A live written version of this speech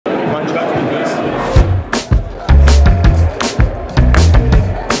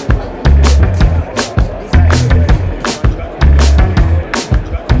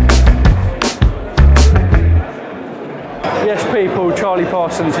Yes people, Charlie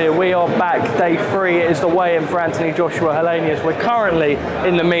Parsons here. We are back, day 3. It is the weigh-in for Anthony Joshua Helenius. We're currently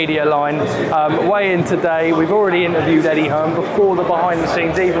in the media line. Weigh-in today. We've already interviewed Eddie Hearn before the behind the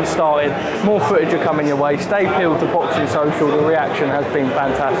scenes even started. More footage are coming your way. Stay peeled to Boxing Social. The reaction has been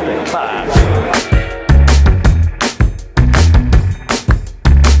fantastic.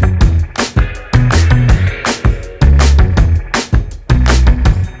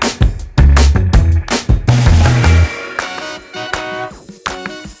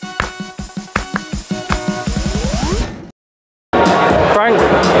 Frank,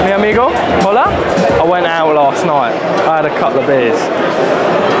 mi amigo, hola. I went out last night. I had a couple of beers.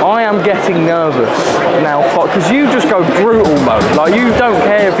 I am getting nervous now, because you just go brutal mode. Like, you don't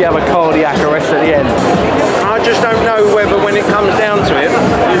care if you have a cardiac arrest at the end. I just don't know whether when it comes down to it,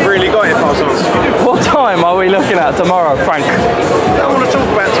 you've really got it, Parsons. What time are we looking at tomorrow, Frank? I don't want to talk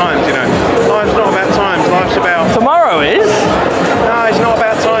about times, you know. Life's not about times, life's about... Tomorrow is? No, it's not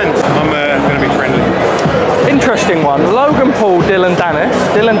about times. I'm going to be friendly. Interesting one. Logan Paul, Dylan Dennis.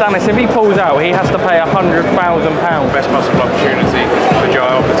 Dylan Dennis, if he pulls out, he has to pay £100,000. Best possible opportunity for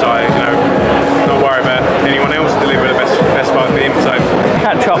Giles, but you know, not worry about anyone else, deliver the best fight for him. So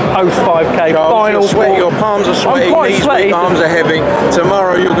catch up post 5k, final sweat, your palms are sweaty, knees weak, arms are heavy.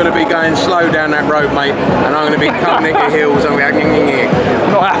 Tomorrow you're going to be going slow down that road, mate, and I'm going to be cutting at your heels and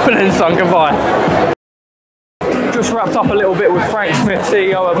not happening, son, goodbye. Just wrapped up a little bit with Frank Smith,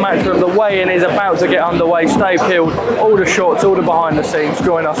 CEO of Matchroom. The weigh-in is about to get underway. Stay peeled. All the shots, all the behind the scenes.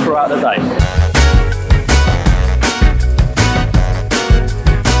 Join us throughout the day.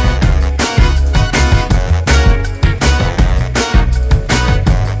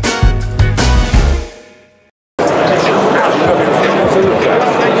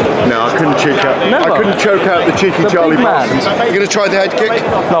 I couldn't choke out the cheeky Charlie Parsons. You're going to try the head kick?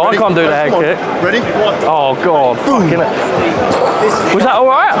 No, Ready? I can't do the head kick. Ready? Oh, God. Was that all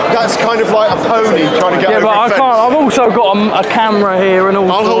right? That's kind of like a pony trying to get over but a I fence. can't. I've also got a camera here and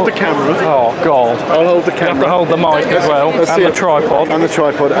all. I'll hold the camera. Oh, God. I'll hold the camera. You have to hold the mic as well. And the tripod. And the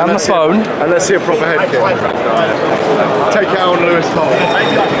tripod. And the phone. And let's see a proper head kick. Take it out on Lewis Hall.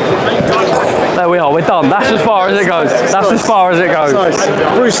 There we are. We're done. That's as far as it goes. That's as far as it goes. Nice.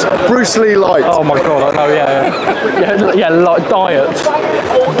 Bruce Lee light. Oh my God! I know. Yeah. Like diet. It's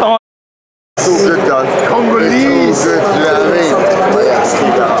all good, done. Congolese. Good, you know what I mean?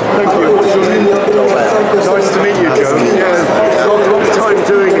 Thank you. What's your name? Nice to meet you, Joe. Yeah, long time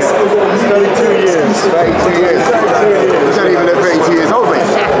doing it. 32 years. 32 years. You don't even look 32 years old, mate.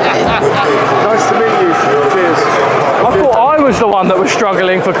 Nice to meet you. Cheers. I thought I was the one that was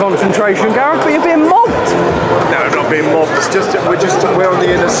struggling for concentration, Gareth, but you're being mobbed. No, I'm not being mobbed. It's just we're on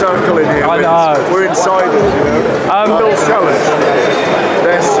the inner circle in here. I know. We're insiders, you know. Bill Challenge.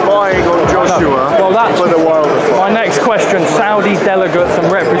 They're spying on Joshua for the Wilder fight. My next question, Saudi delegates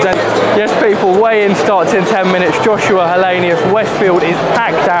and representatives. Yes, people, weigh-in starts in 10 minutes. Joshua Helenius, Westfield is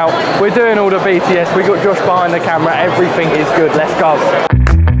packed out. We're doing all the BTS. We got Josh behind the camera. Everything is good. Let's go.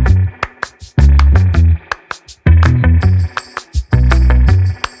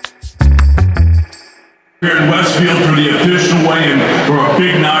 Here in Westfield for the official weigh-in for a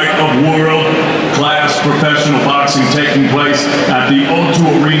big night of world-class professional boxing taking place at the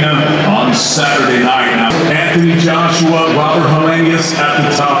O2 Arena on Saturday night. Now, Anthony Joshua, Robert Helenius at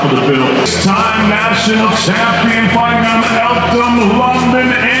the top of the bill. Time national champion fighting on Eltham, London,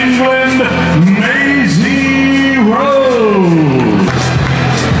 England, Maisie Rose.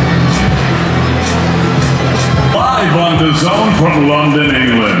 Live on the zone from London,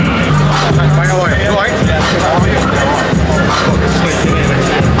 England.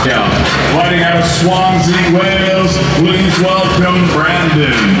 Yeah, fighting out of Swansea, Wales, please welcome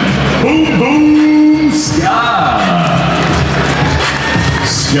Brandon Boom Boom Scott.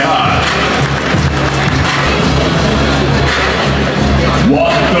 131.9,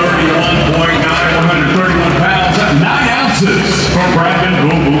 131 pounds, 9 ounces for Brandon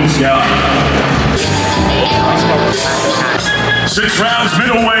Boom Boom Scott. 6 rounds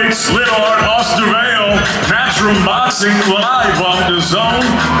middleweights, Little Art Ostervale, Matchroom Boxing live on the zone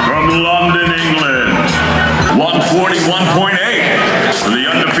from London, England. 141.8 for the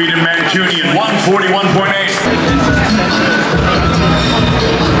undefeated Mancunian, 141.8.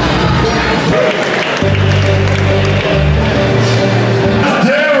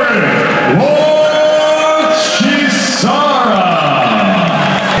 Derek Chisora.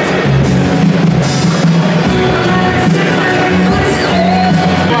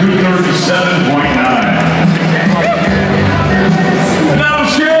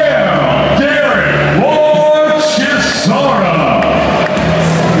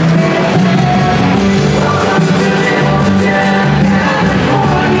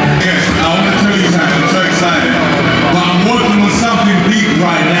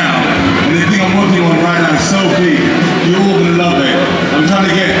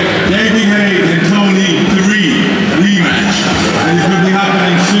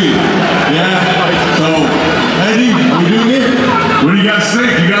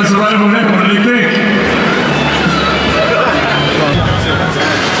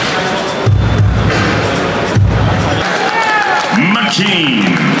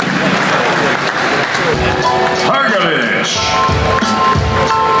 Hrogovic.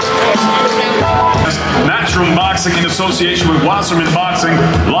 Natural Boxing in association with Wasserman Boxing,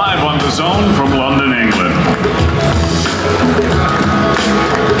 live on the Zone from London, England.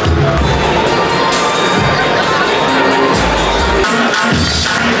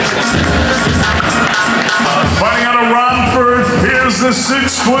 Fighting out of Romford, here's the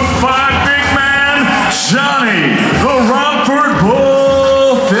 6'5" big man, Johnny the Romford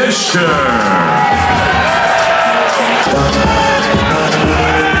Bull Fisher.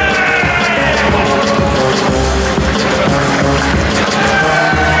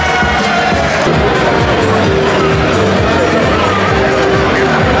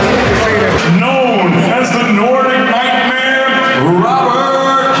 Known as the Nordic Nightmare,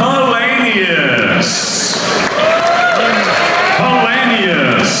 Robert Helenius.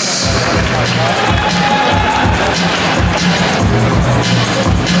 Helenius.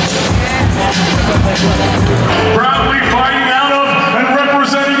 Proudly fighting out of and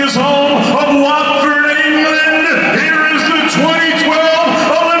representing his home of Watford, England. Here is the 2012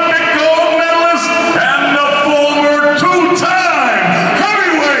 Olympic gold medalist and the former two-time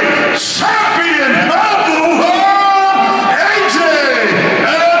heavyweight champion of the world, AJ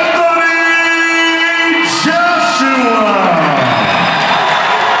Anthony Joshua.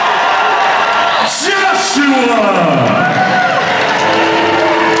 Joshua.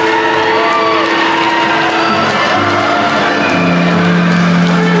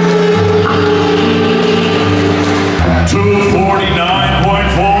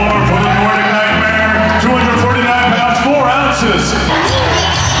 249.4 for the Nordic Nightmare, 249 pounds, 4 ounces.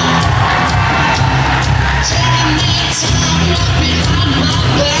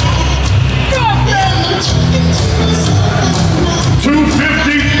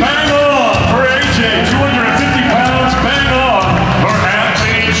 $250 bang on for AJ, 250 pounds bang on for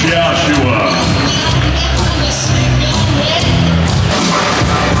Anthony Joshua.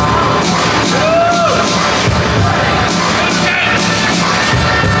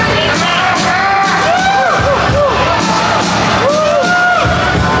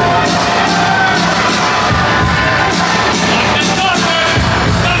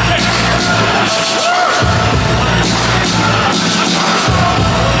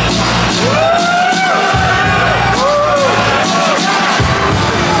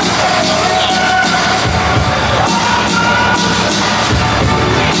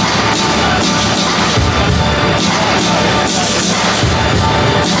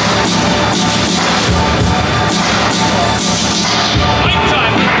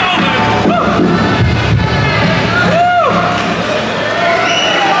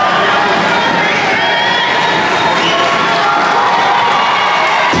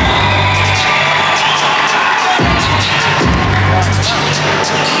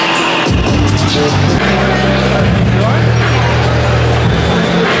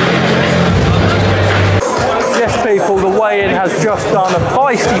 Has just done a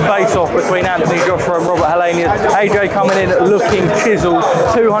feisty face-off between Anthony Joshua and Robert Helenius. AJ coming in looking chiseled,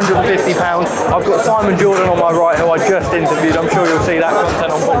 250 pounds. I've got Simon Jordan on my right, who I just interviewed. I'm sure you'll see that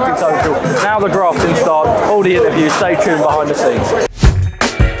content on Boxing Social. Now the grafting starts, all the interviews, stay tuned behind the scenes.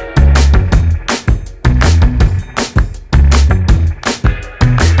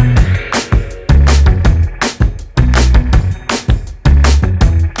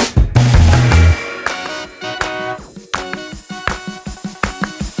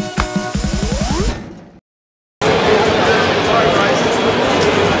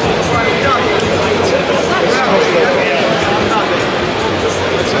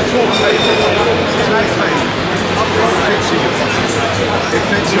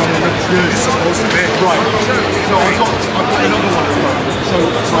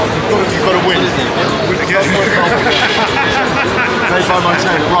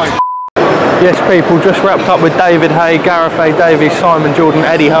 Yes, people, just wrapped up with David Hay, Gareth A. Davies, Simon Jordan,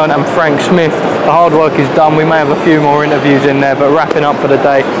 Eddie Hearn and Frank Smith. The hard work is done. We may have a few more interviews in there, but wrapping up for the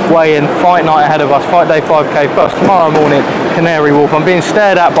day. Weigh-in, fight night ahead of us, fight day 5K first tomorrow morning, Canary Wharf. I'm being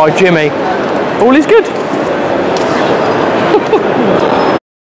stared at by Jimmy. All is good.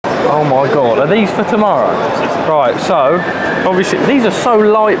 Oh my God, are these for tomorrow? Right, so, obviously, these are so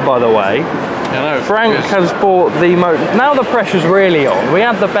light, by the way. Frank has bought the now the pressure's really on. We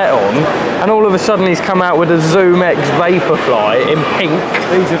had the bet on, and all of a sudden he's come out with a Zoom X Vaporfly in pink.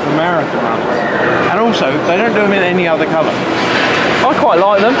 These are for marathon runners. And also, they don't do them in any other colour. I quite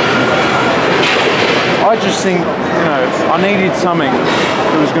like them. I just think, you know, I needed something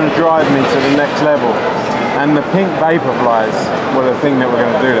that was going to drive me to the next level. And the pink vapor flies were the thing that were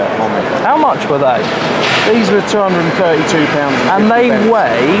going to do that for me. How much were they? These were £232. And they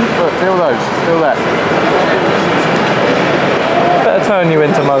weigh... Look, feel those, feel that. Better turn you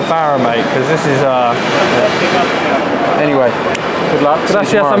into Mo Farah, mate, because this is... Anyway, good luck.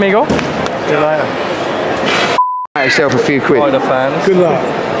 Gracias, amigo. See you later. Make yourself a few quid. Rider fans. Good luck.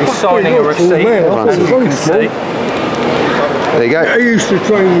 He's signing a receipt, as you can see. There you go. I used to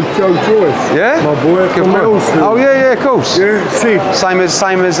train with Joe Joyce. Yeah? My boy from Hillsfield. Oh yeah, of course. Yeah, see. Same as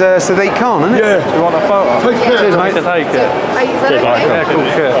Sadiq Khan, isn't it? Yeah. Do you want a photo? Take care. Cheers, mate. To take it. Yeah, cool,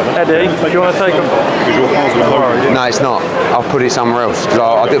 sure. Eddie, do you want to take a photo? No, it's not. I'll put it somewhere else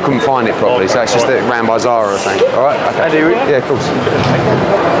because I couldn't find it properly. So it's just around by Zara or something. All right. Okay. Eddie, yeah, of course.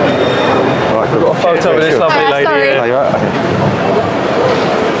 All right, cool. We've got a photo with this lovely lady here. Oh, you all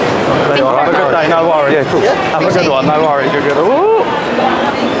right? Have a good day, no worries. Yeah, cool. Have a good one, no worries. You're good. Ooh.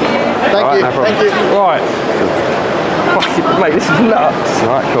 Thank you. No problem. Thank you. Right. Mate, this is nuts.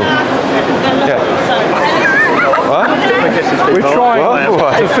 All right, cool. Yeah. What? We're trying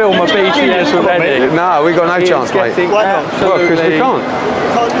to film a BTS with Eddie. No, we got no chance, mate. Well, because we can't.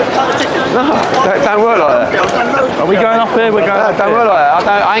 No, don't work like that. Are we going up here? We're going up Don't here. work like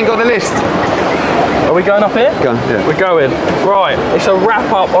that. I ain't got the list. Are we going up here? Go on, yeah. We're going. Right, it's a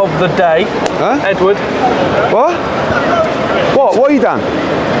wrap up of the day. Huh? Edward. What? What? What have you done?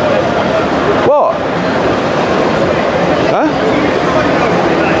 What? Huh?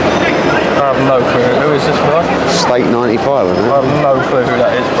 I have no clue. Who is this guy? Steak 95, isn't it? I have no clue who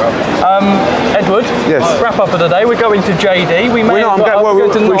that is, bro. Edward, Yes. wrap up of the day. We're going to JD. We may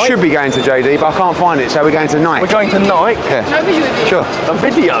we should be going to JD, but I can't find it, so we're going to Nike. We're going to Nike. Yeah. No visual with you. Sure. A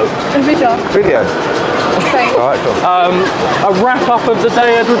video. A visual. Video. Okay. All right, cool. A wrap up of the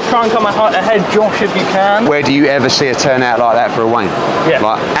day, Edward. Try and come ahead, Josh, if you can. Where do you ever see a turnout like that for a Wayne? Yeah.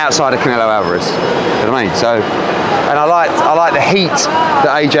 Like outside of Canelo Alvarez. You know what I mean? So, and I like the heat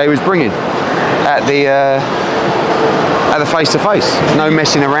that AJ was bringing at the face-to-face. No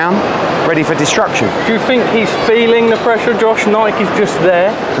messing around, ready for destruction. Do you think he's feeling the pressure, Josh? Nike's just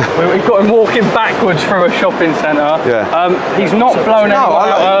there. We've got him walking backwards through a shopping centre. Yeah. He's not blown anyone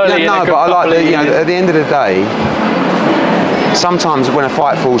out early. No, but I like that. You know, at the end of the day, sometimes when a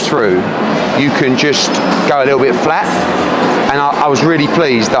fight falls through, you can just go a little bit flat. And I was really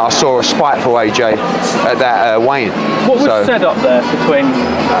pleased that I saw a spiteful AJ at that weigh-in. What was said up there between?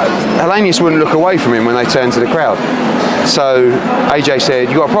 Helenius wouldn't look away from him when they turned to the crowd. So AJ said,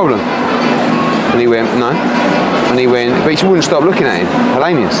 "You got a problem?" And he went, "No." And he went, but he wouldn't stop looking at him,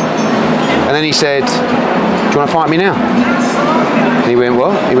 Helenius. And then he said, "Do you want to fight me now?" And he went,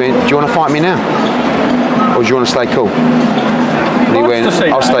 "What?" He went, "Do you want to fight me now? Or do you want to stay cool?" And he went,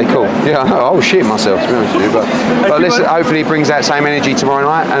 "I'll stay cool." Yeah, I'll shit myself, to be honest with you. But listen, hopefully he brings that same energy tomorrow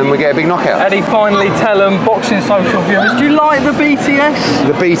night and we get a big knockout. Eddie, finally tell them, Boxing Social viewers, do you like the BTS?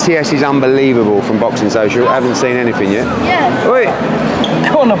 The BTS is unbelievable from Boxing Social. I haven't seen anything yet. Yeah. Wait.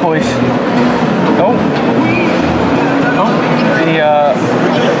 Come on, boys.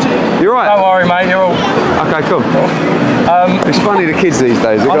 You're right. Don't worry, mate. You're all. Okay, cool. It's funny, the kids these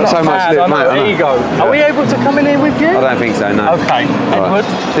days. They've got so much I know, ego. Are we able to come in here with you? I don't think so, no. Okay, Edward.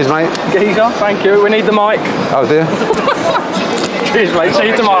 Cheers, mate. Geezer, thank you. We need the mic. Oh, dear. Cheers, mate. See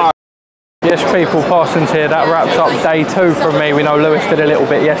you tomorrow. Yes, people, Parsons here. That wraps up day 2 from me. We know Lewis did a little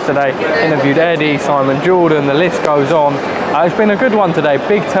bit yesterday. Interviewed Eddie, Simon Jordan, the list goes on. It's been a good one today.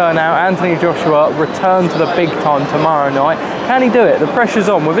 Big turnout. Anthony Joshua returned to the big time tomorrow night. Can he do it? The pressure's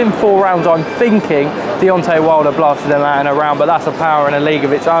on. Within 4 rounds, I'm thinking Deontay Wilder blasted them out in a round, but that's a power in a league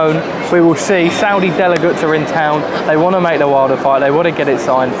of its own. We will see. Saudi delegates are in town. They want to make the Wilder fight. They want to get it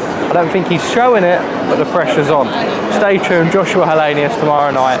signed. I don't think he's showing it, but the pressure's on. Stay tuned. Joshua Helenius tomorrow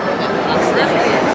night.